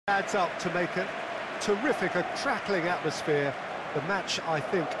Adds up to make a terrific, a crackling atmosphere. The match, I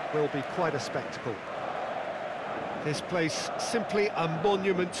think, will be quite a spectacle. This place, simply a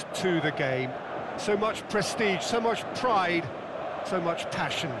monument to the game. So much prestige, so much pride, so much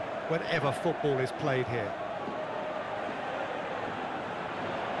passion whenever football is played here.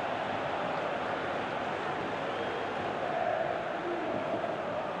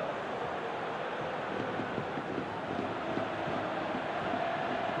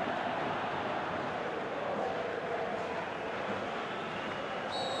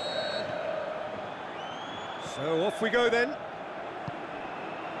 So off we go then.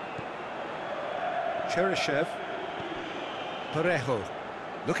 Cheryshev. Parejo.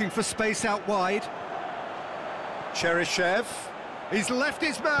 Looking for space out wide. Cheryshev. He's left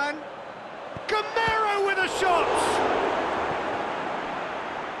his man. Gamero with a shot!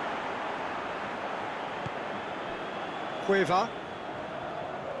 Cueva.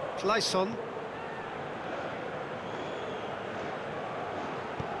 Clayson.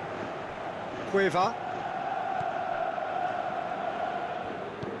 Cueva.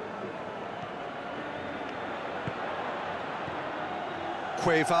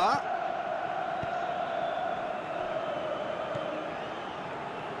 Cueva.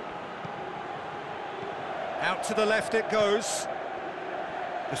 Out to the left it goes.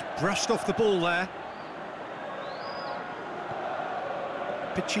 Just brushed off the ball there.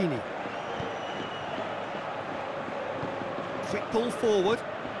 Piccini. Quick ball forward.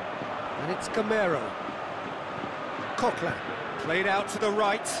 And it's Gamero. Coquelin. Played out to the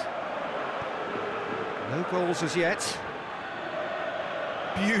right. No goals as yet.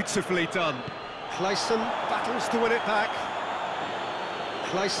 Beautifully done. Clayson battles to win it back.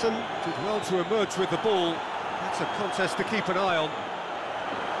 Clayson did well to emerge with the ball. That's a contest to keep an eye on.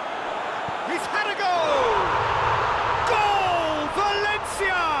 He's had a goal! Goal!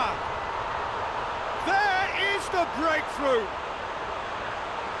 Valencia! There is the breakthrough.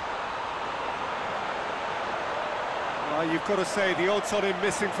 Well, you've got to say the odds on him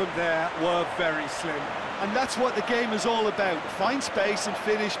missing from there were very slim. And that's what the game is all about. Find space and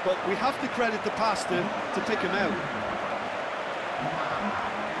finish, but we have to credit the pass to pick him out.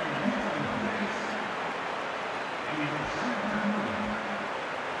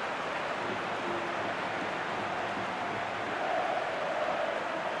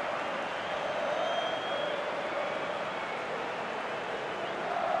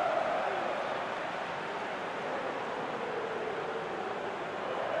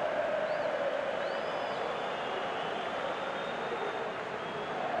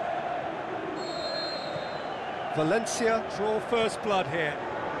 Valencia draw first blood here.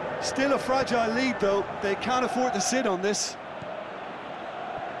 Still a fragile lead, though. They can't afford to sit on this.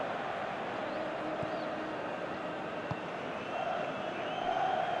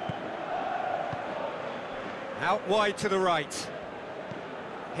 Out wide to the right.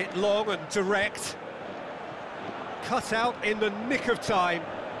 Hit long and direct. Cut out in the nick of time.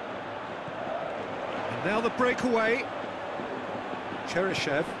 And now the breakaway.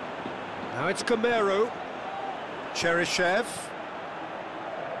 Cheryshev. Now it's Gamero. Cheryshev.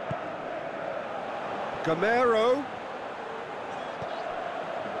 Gamero.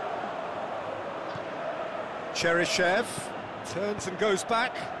 Cheryshev turns and goes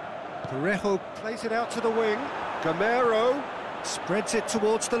back. Parejo plays it out to the wing. Gamero spreads it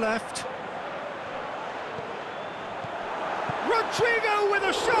towards the left. Rodrigo with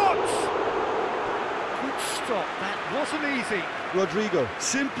a shot! Good stop, that wasn't easy. Rodrigo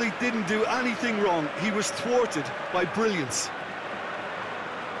simply didn't do anything wrong. He was thwarted by brilliance.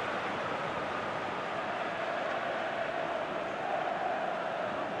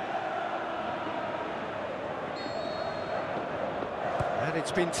 And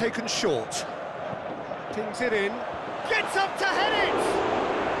it's been taken short. Pings it in. Gets up to head it!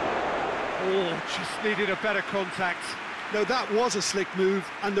 Oh, just needed a better contact. Now that was a slick move,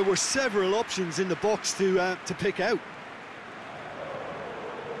 and there were several options in the box to pick out.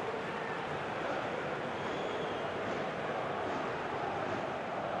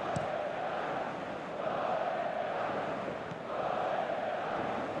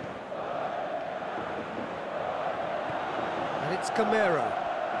 And it's Gamero.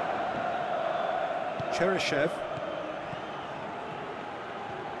 Cheryshev.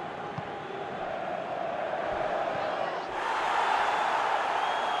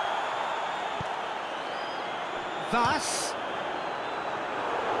 Vas.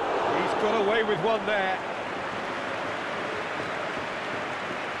 He's got away with one there.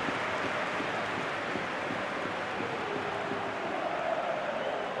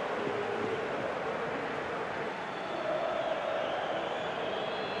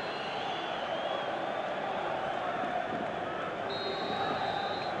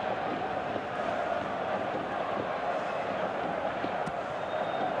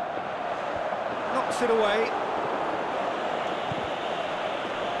 chips it away.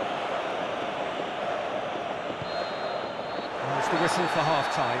 There's the whistle for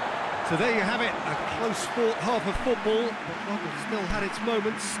half-time. So there you have it, a close-fought half of football, but one that still had its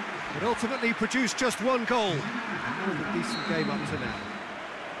moments, but ultimately produced just one goal. A decent game up to now.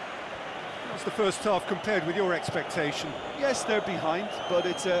 How's the first half compared with your expectation? Yes, they're behind, but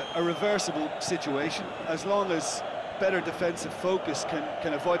it's a reversible situation. As long as better defensive focus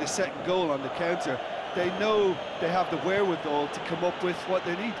can avoid a second goal on the counter, they know they have the wherewithal to come up with what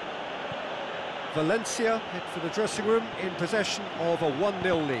they need. Valencia head for the dressing room in possession of a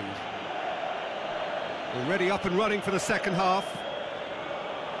 1-0 lead. Already up and running for the second half.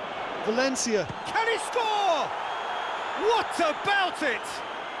 Valencia. Can he score? What about it?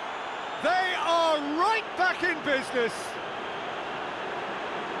 They are right back in business.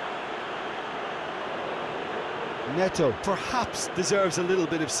 Neto perhaps deserves a little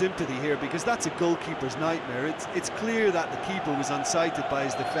bit of sympathy here, because that's a goalkeeper's nightmare. It's clear that the keeper was unsighted by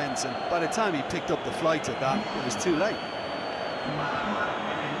his defence, and by the time he picked up the flight at that, it was too late.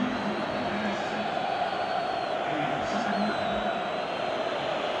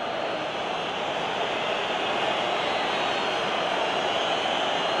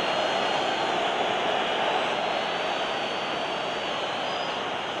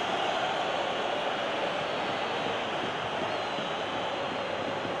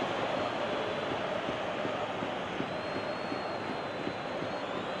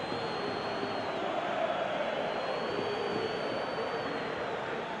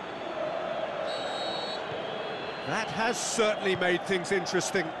 That has certainly made things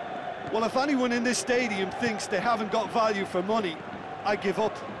interesting. Well, if anyone in this stadium thinks they haven't got value for money, I give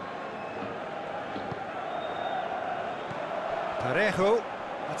up. Parejo,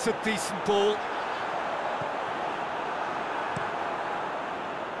 that's a decent ball.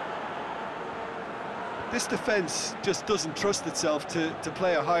 This defence just doesn't trust itself to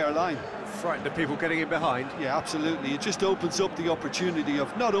play a higher line. Frightened of people getting in behind. Yeah, absolutely. It just opens up the opportunity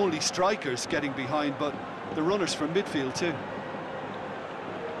of not only strikers getting behind, but the runners from midfield too.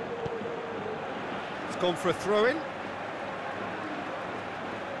 It's gone for a throw-in.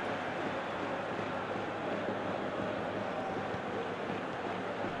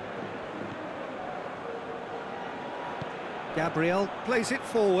 Gabriel plays it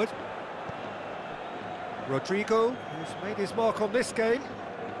forward. Rodrigo, who's made his mark on this game.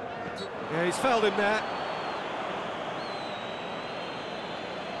 Yeah, he's fouled him there.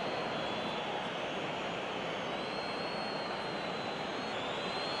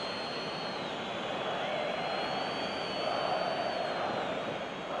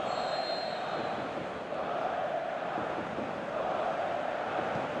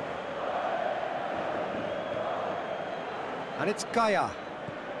 And it's Gaia.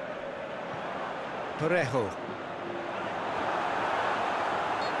 Parejo.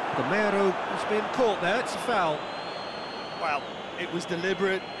 Gamero has been caught there, it's a foul. Well, it was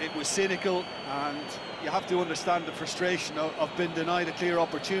deliberate, it was cynical, and you have to understand the frustration of being denied a clear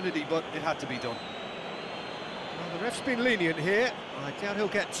opportunity, but it had to be done. Well, the ref's been lenient here. I doubt he'll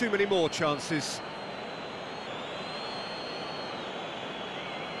get too many more chances.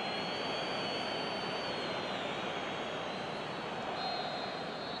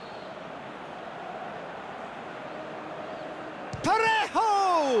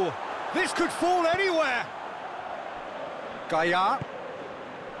 Parejo! This could fall anywhere. Gaia.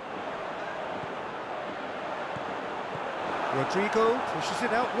 Rodrigo pushes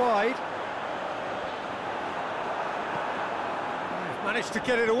it out wide. They've managed to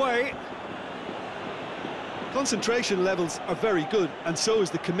get it away. Concentration levels are very good, and so is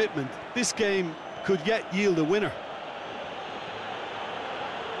the commitment. This game could yet yield a winner.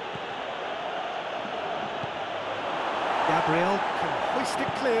 Gabriel can hoist it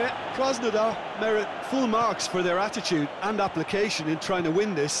clear. Krasnodar merit full marks for their attitude and application in trying to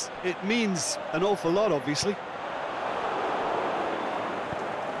win this. It means an awful lot, obviously.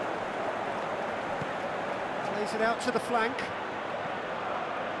 Plays it out to the flank.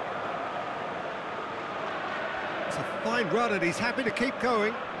 It's a fine run and he's happy to keep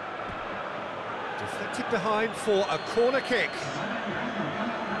going. Deflected behind for a corner kick.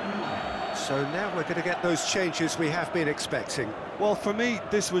 So now we're going to get those changes we have been expecting. Well, for me,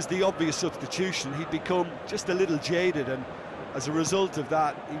 this was the obvious substitution. He'd become just a little jaded, and as a result of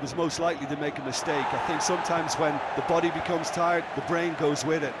that, he was most likely to make a mistake. I think sometimes when the body becomes tired, the brain goes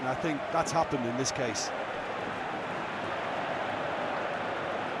with it, and I think that's happened in this case.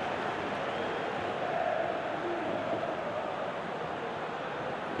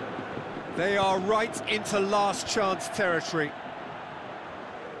 They are right into last chance territory.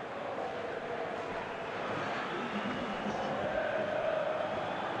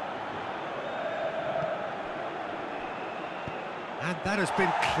 And that has been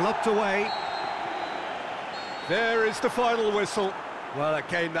clubbed away. There is the final whistle. Well, a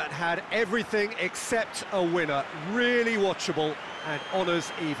game that had everything except a winner. Really watchable and honours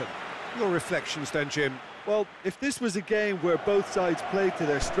even. Your reflections then, Jim? Well, if this was a game where both sides played to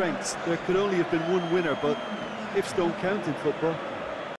their strengths, there could only have been one winner, but ifs don't count in football.